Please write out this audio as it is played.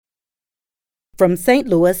from St.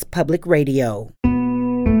 Louis Public Radio.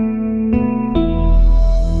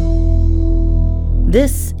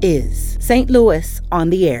 This is St. Louis on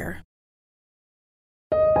the Air.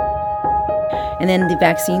 And then the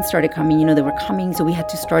vaccines started coming, they were coming, so we had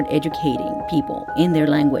to start educating people in their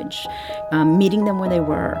language, meeting them where they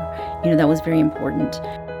were. That was very important.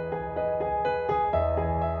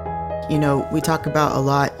 We talk about a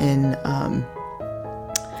lot in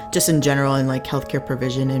just in general in like healthcare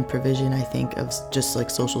provision and provision, I think, of just like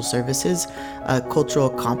social services, cultural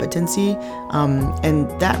competency. And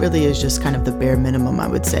that really is just kind of the bare minimum, I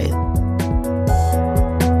would say.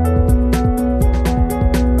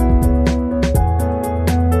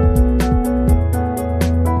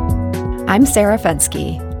 I'm Sarah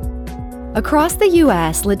Fenske. Across the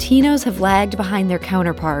U.S., Latinos have lagged behind their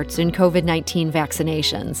counterparts in COVID-19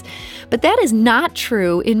 vaccinations. But that is not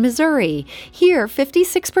true in Missouri. Here,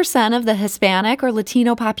 56% of the Hispanic or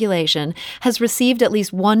Latino population has received at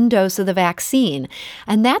least one dose of the vaccine.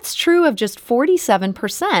 And that's true of just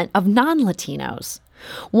 47% of non-Latinos.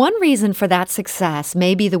 One reason for that success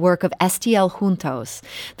may be the work of STL Juntos.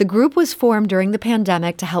 The group was formed during the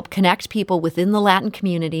pandemic to help connect people within the Latin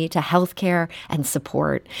community to healthcare and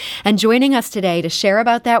support. And joining us today to share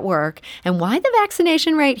about that work and why the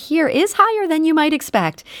vaccination rate here is higher than you might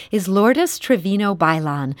expect is Lourdes Trevino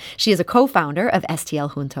Bailan. She is a co-founder of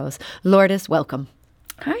STL Juntos. Lourdes, welcome.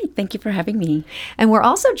 Hi, thank you for having me. And we're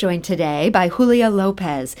also joined today by Julia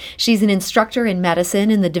Lopez. She's an instructor in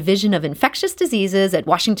medicine in the Division of Infectious Diseases at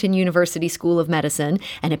Washington University School of Medicine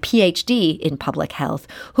and a PhD in public health.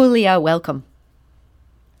 Julia, welcome.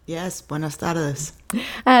 Yes, buenas tardes.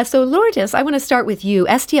 So Lourdes, I want to start with you.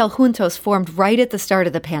 STL Juntos formed right at the start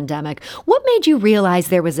of the pandemic. What made you realize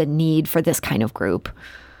there was a need for this kind of group?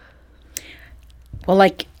 Well,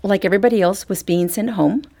 like everybody else was being sent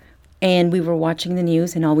home. And we were watching the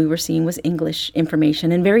news, and all we were seeing was English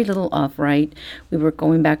information and very little of, right? We were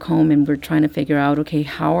going back home, and we're trying to figure out, okay,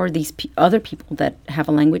 how are these other people that have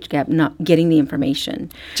a language gap not getting the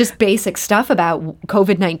information? Just basic stuff about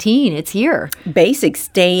COVID-19. It's here. Basic,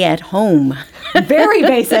 stay at home. Very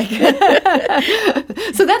basic.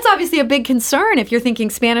 So that's obviously a big concern if you're thinking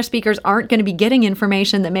Spanish speakers aren't going to be getting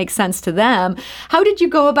information that makes sense to them. How did you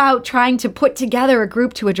go about trying to put together a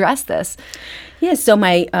group to address this? Yes, so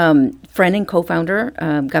my friend and co-founder,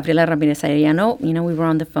 Gabriela Ramirez Arellano, we were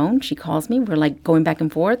on the phone. She calls me. We're like going back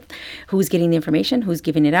and forth. Who's getting the information? Who's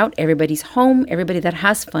giving it out? Everybody's home. Everybody that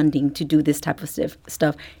has funding to do this type of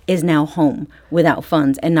stuff is now home without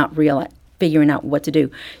funds and not figuring out what to do.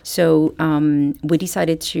 So we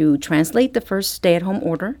decided to translate the first stay-at-home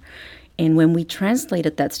order. And when we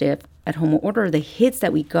translated that stay-at-home order, the hits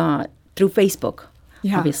that we got through Facebook,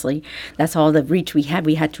 obviously, that's all the reach we had.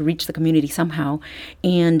 We had to reach the community somehow.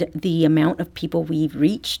 And the amount of people we've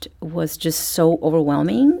reached was just so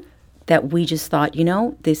overwhelming that we just thought,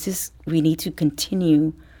 we need to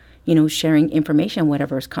continue, sharing information,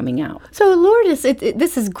 whatever is coming out. So, Lourdes,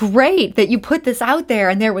 this is great that you put this out there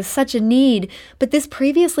and there was such a need, but this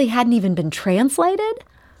previously hadn't even been translated?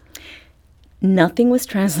 Nothing was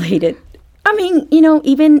translated. I mean,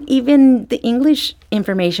 even the English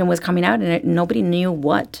information was coming out, and nobody knew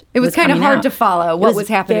what. It was kind of hard to follow what was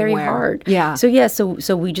happening. Very where. hard. Yeah.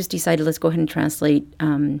 So we just decided let's go ahead and translate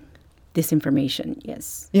this information.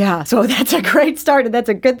 Yes. Yeah. So that's a great start, and that's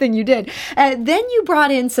a good thing you did. Then you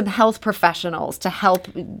brought in some health professionals to help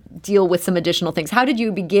deal with some additional things. How did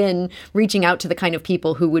you begin reaching out to the kind of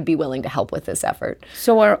people who would be willing to help with this effort?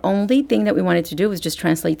 So our only thing that we wanted to do was just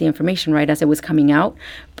translate the information right as it was coming out,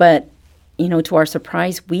 but. To our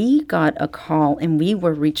surprise, we got a call and we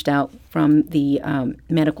were reached out from the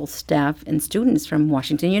medical staff and students from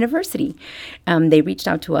Washington University. They reached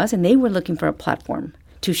out to us and they were looking for a platform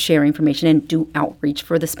to share information and do outreach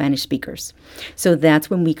for the Spanish speakers. So that's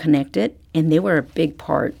when we connected, and they were a big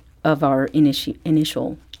part of our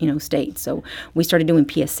initial state. So we started doing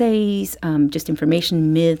PSAs, just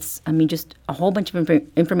information myths. Just a whole bunch of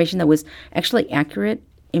information that was actually accurate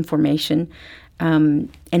information.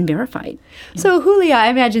 And verified. So, Julia, I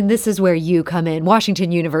imagine this is where you come in.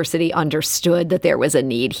 Washington University understood that there was a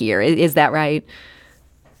need here. Is that right?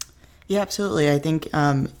 Yeah, absolutely. I think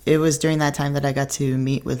it was during that time that I got to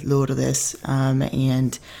meet with Lourdes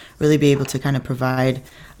and really be able to kind of provide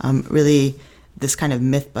really this kind of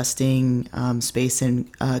myth-busting space and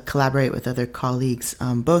collaborate with other colleagues,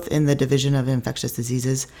 both in the Division of Infectious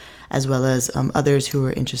Diseases as well as others who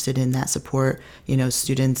were interested in that support,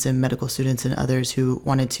 students and medical students and others who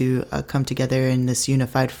wanted to come together in this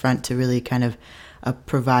unified front to really kind of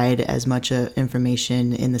provide as much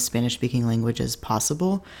information in the Spanish-speaking language as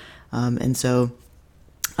possible. And so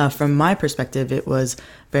From my perspective, it was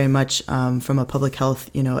very much from a public health,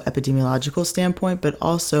 epidemiological standpoint, but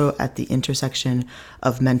also at the intersection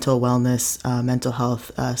of mental wellness, mental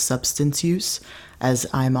health, substance use, as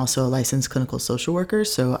I'm also a licensed clinical social worker.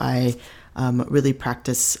 So I really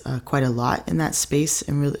practice quite a lot in that space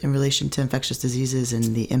in relation to infectious diseases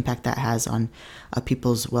and the impact that has on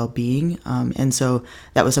people's well-being. And so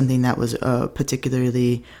that was something that was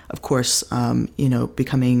particularly, of course,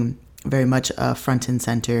 becoming very much front and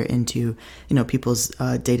center into, people's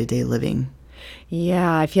day-to-day living.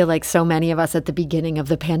 Yeah, I feel like so many of us at the beginning of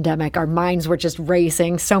the pandemic, our minds were just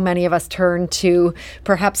racing. So many of us turned to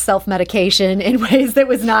perhaps self-medication in ways that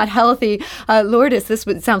was not healthy. Lourdes,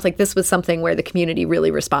 sounds like this was something where the community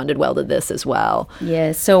really responded well to this as well.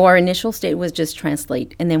 Yes, so our initial state was just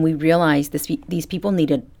translate, and then we realized these people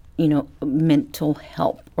needed mental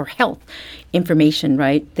health or health information,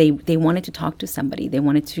 right? They wanted to talk to somebody. They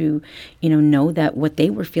wanted to, know that what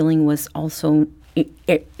they were feeling was also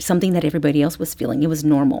something that everybody else was feeling. It was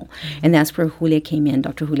normal. And that's where Julia came in.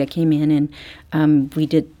 Dr. Julia came in, and we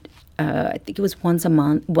did, I think it was once a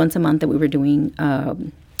month that we were doing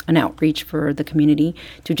an outreach for the community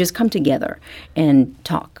to just come together and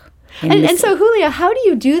talk. And so, Julia, how do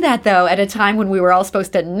you do that, though, at a time when we were all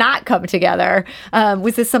supposed to not come together?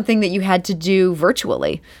 Was this something that you had to do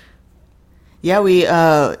virtually? Yeah, we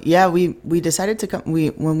decided to come.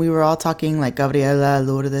 When we were all talking, like Gabriela,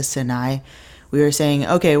 Lourdes, and I, we were saying,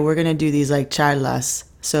 okay, we're gonna do these like charlas.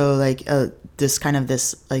 So like this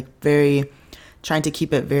very, trying to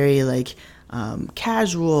keep it very like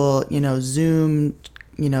casual, Zoom,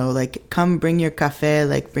 like come bring your cafe,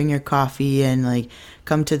 like bring your coffee, and like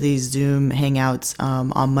come to these Zoom hangouts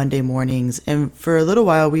on Monday mornings. And for a little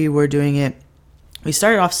while we were doing it. We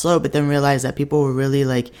started off slow, but then realized that people were really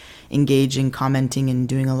like engaging, commenting, and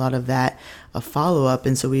doing a lot of that follow-up.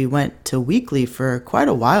 And so we went to weekly for quite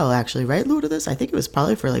a while, actually, right, Lourdes? I think it was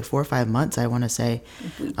probably for like 4 or 5 months, I want to say,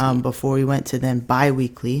 before we went to then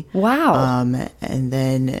bi-weekly. Wow. And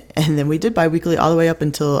then we did bi-weekly all the way up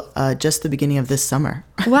until just the beginning of this summer.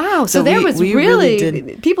 Wow. So there was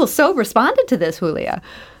really people so responded to this, Julia.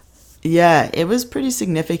 Yeah, it was pretty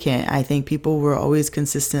significant. I think people were always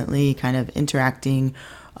consistently kind of interacting,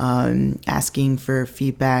 asking for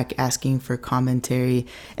feedback, asking for commentary.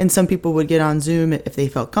 And some people would get on Zoom if they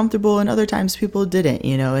felt comfortable, and other times people didn't,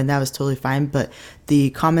 and that was totally fine. But the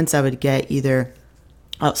comments I would get either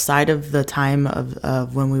outside of the time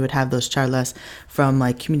of when we would have those charlas from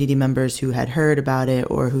like community members who had heard about it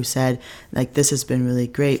or who said like, this has been really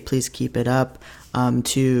great, please keep it up,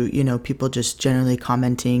 to, people just generally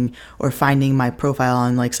commenting or finding my profile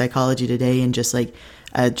on like Psychology Today and just like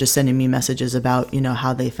just sending me messages about,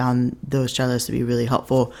 how they found those charlas to be really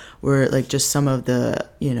helpful, were like just some of the,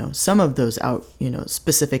 some of those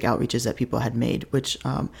specific outreaches that people had made, which,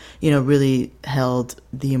 really held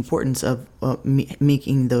the importance of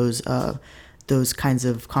making those kinds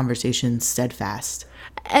of conversations steadfast.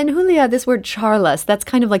 And Julia, this word charlas, that's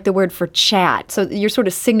kind of like the word for chat. So you're sort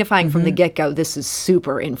of signifying from the get-go, this is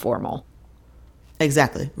super informal.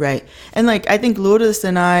 Exactly, right. And like, I think Lourdes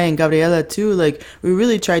and I and Gabriela too, like we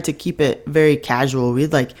really tried to keep it very casual.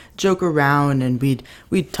 We'd like joke around and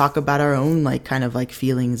we'd talk about our own like kind of like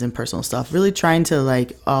feelings and personal stuff, really trying to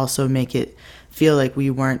like also make it feel like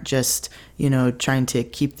we weren't just, trying to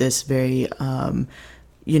keep this very,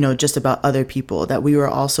 just about other people, that we were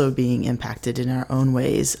also being impacted in our own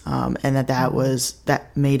ways, and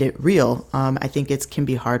that made it real. I think it can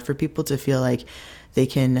be hard for people to feel like they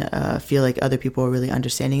can feel like other people are really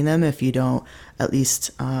understanding them if you don't at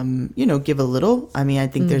least, give a little. I mean, I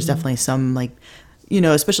think there's definitely some like,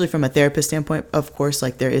 especially from a therapist standpoint, of course,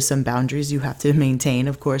 like there is some boundaries you have to maintain,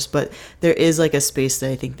 of course, but there is like a space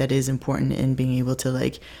that I think that is important in being able to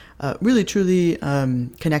like really truly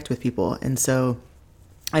connect with people. And so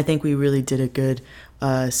I think we really did a good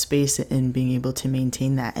space in being able to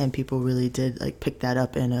maintain that, and people really did like pick that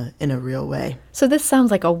up in a real way. So this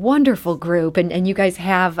sounds like a wonderful group, and you guys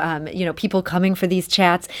have people coming for these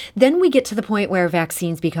chats. Then we get to the point where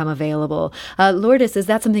vaccines become available. Lourdes, is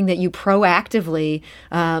that something that you proactively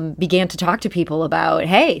began to talk to people about?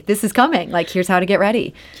 Hey, this is coming. Like, here's how to get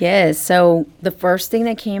ready. Yes. So the first thing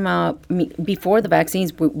that came up before the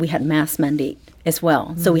vaccines, we had mask mandate. as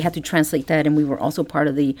well. So we had to translate that, and we were also part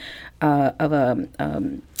of the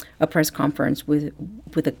a press conference with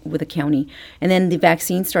the county. And then the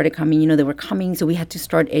vaccines started coming. They were coming, so we had to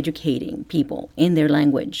start educating people in their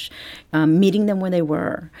language, meeting them where they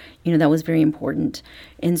were. That was very important.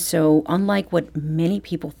 And so, unlike what many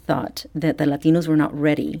people thought, that the Latinos were not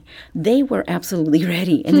ready, they were absolutely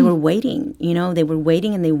ready, and they were waiting. They were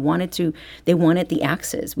waiting, and they wanted the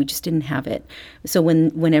access. We just didn't have it. So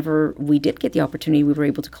whenever we did get the opportunity, we were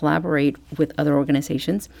able to collaborate with other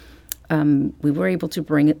organizations. We were able to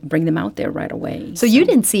bring them out there right away. So you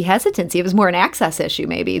didn't see hesitancy. It was more an access issue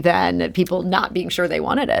maybe than people not being sure they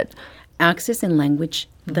wanted it. Access and language,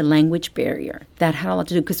 the language barrier, that had a lot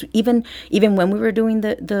to do, because even when we were doing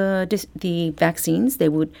the vaccines, they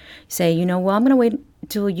would say, well, I'm going to wait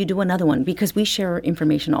until you do another one, because we share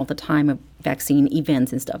information all the time of vaccine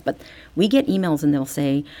events and stuff. But we get emails and they'll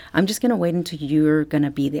say, I'm just going to wait until you're going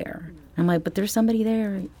to be there. I'm like, but there's somebody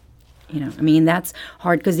there. That's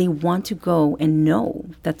hard, because they want to go and know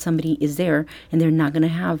that somebody is there, and they're not going to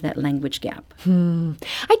have that language gap.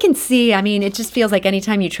 I can see, it just feels like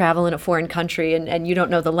anytime you travel in a foreign country and you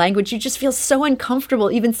don't know the language, you just feel so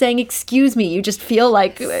uncomfortable even saying, excuse me. You just feel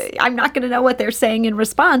like I'm not going to know what they're saying in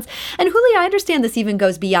response. And Julia, I understand this even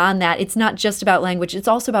goes beyond that. It's not just about language. It's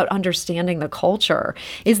also about understanding the culture.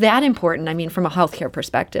 Is that important, from a healthcare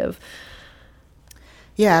perspective?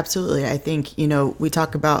 Yeah, absolutely. I think, we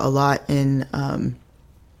talk about a lot in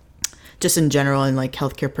just in general in like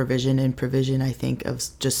healthcare provision and provision, I think, of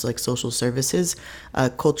just like social services,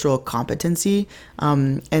 cultural competency.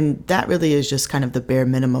 And that really is just kind of the bare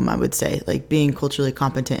minimum, I would say. Like being culturally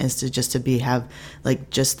competent is to have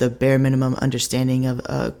like just the bare minimum understanding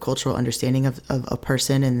of cultural understanding of a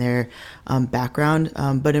person and their background.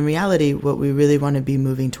 But in reality, what we really want to be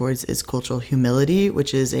moving towards is cultural humility,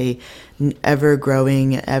 which is a ever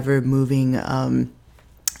growing, ever moving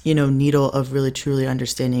needle of really truly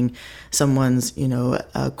understanding someone's,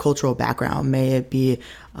 cultural background. May it be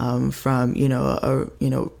from,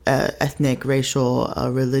 ethnic, racial,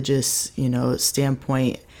 religious,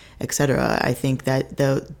 standpoint, etc. I think that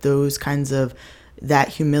those kinds of that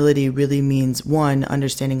humility really means, one,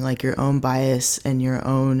 understanding like your own bias and your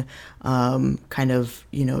own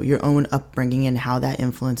your own upbringing and how that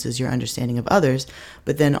influences your understanding of others.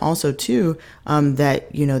 But then also two, that,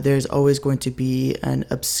 there's always going to be an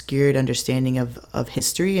obscured understanding of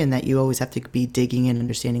history, and that you always have to be digging and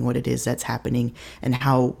understanding what it is that's happening and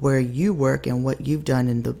how, where you work and what you've done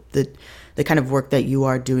and the kind of work that you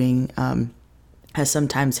are doing, has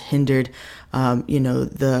sometimes hindered,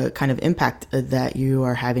 the kind of impact that you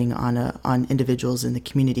are having on individuals in the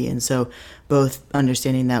community. And so both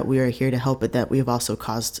understanding that we are here to help, but that we have also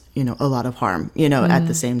caused, a lot of harm, at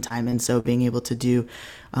the same time. And so being able to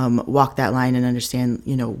walk that line and understand,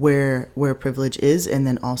 where privilege is, and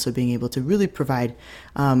then also being able to really provide,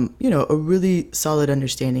 a really solid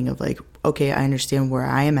understanding of like, okay, I understand where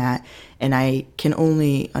I am at, and I can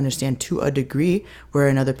only understand to a degree where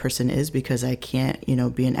another person is, because I can't,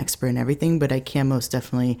 be an expert in everything, but I can most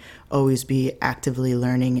definitely always be actively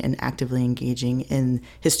learning and actively engaging in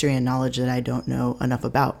history and knowledge that I don't know enough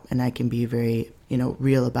about. And I can be very,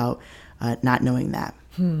 real about not knowing that.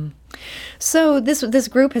 So this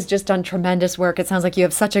group has just done tremendous work. It sounds like you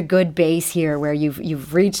have such a good base here where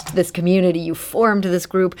you've reached this community, you've formed this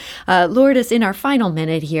group. Lourdes, in our final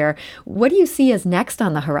minute here, what do you see as next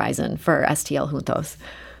on the horizon for STL Juntos?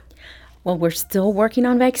 Well, we're still working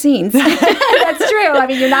on vaccines. That's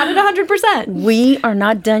true. You're not at 100%. We are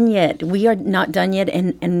not done yet.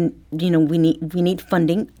 And we need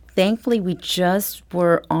funding. Thankfully, we just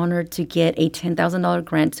were honored to get a $10,000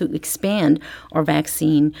 grant to expand our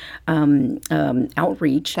vaccine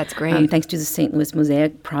outreach. That's great. Thanks to the St. Louis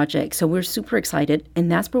Mosaic Project. So we're super excited,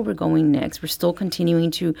 and that's where we're going next. We're still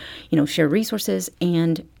continuing to, share resources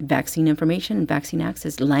and vaccine information and vaccine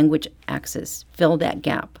access, language access, fill that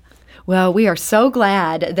gap. Well, we are so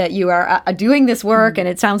glad that you are doing this work, and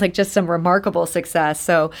it sounds like just some remarkable success.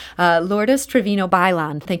 So, Lourdes Trevino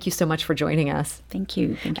Bailan, thank you so much for joining us. Thank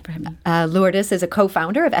you. Thank you for having me. Lourdes is a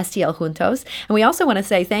co-founder of STL Juntos, and we also want to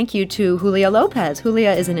say thank you to Julia Lopez.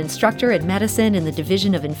 Julia is an instructor in medicine in the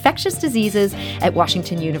Division of Infectious Diseases at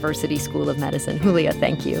Washington University School of Medicine. Julia,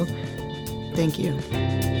 thank you. Thank you.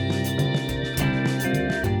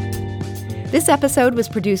 This episode was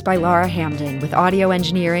produced by Laura Hamden with audio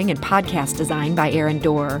engineering and podcast design by Aaron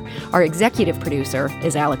Dorr. Our executive producer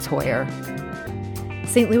is Alex Hoyer.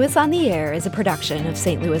 St. Louis on the Air is a production of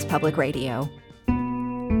St. Louis Public Radio.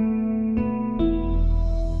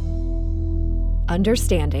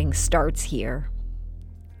 Understanding starts here.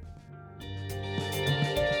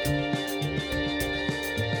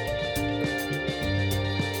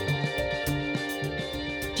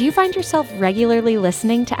 Do you find yourself regularly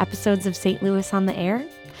listening to episodes of St. Louis on the Air?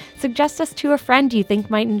 Suggest us to a friend you think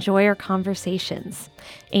might enjoy our conversations.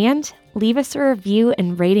 And leave us a review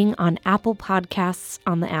and rating on Apple Podcasts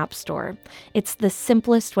on the App Store. It's the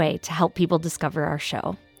simplest way to help people discover our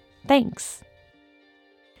show. Thanks.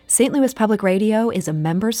 St. Louis Public Radio is a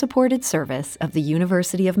member-supported service of the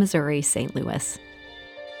University of Missouri, St. Louis.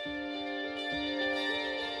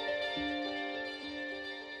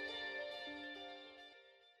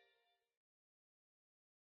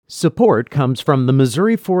 Support comes from the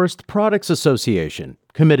Missouri Forest Products Association,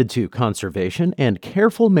 committed to conservation and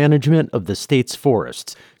careful management of the state's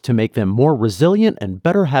forests to make them more resilient and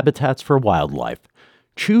better habitats for wildlife.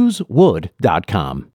 ChooseWood.com.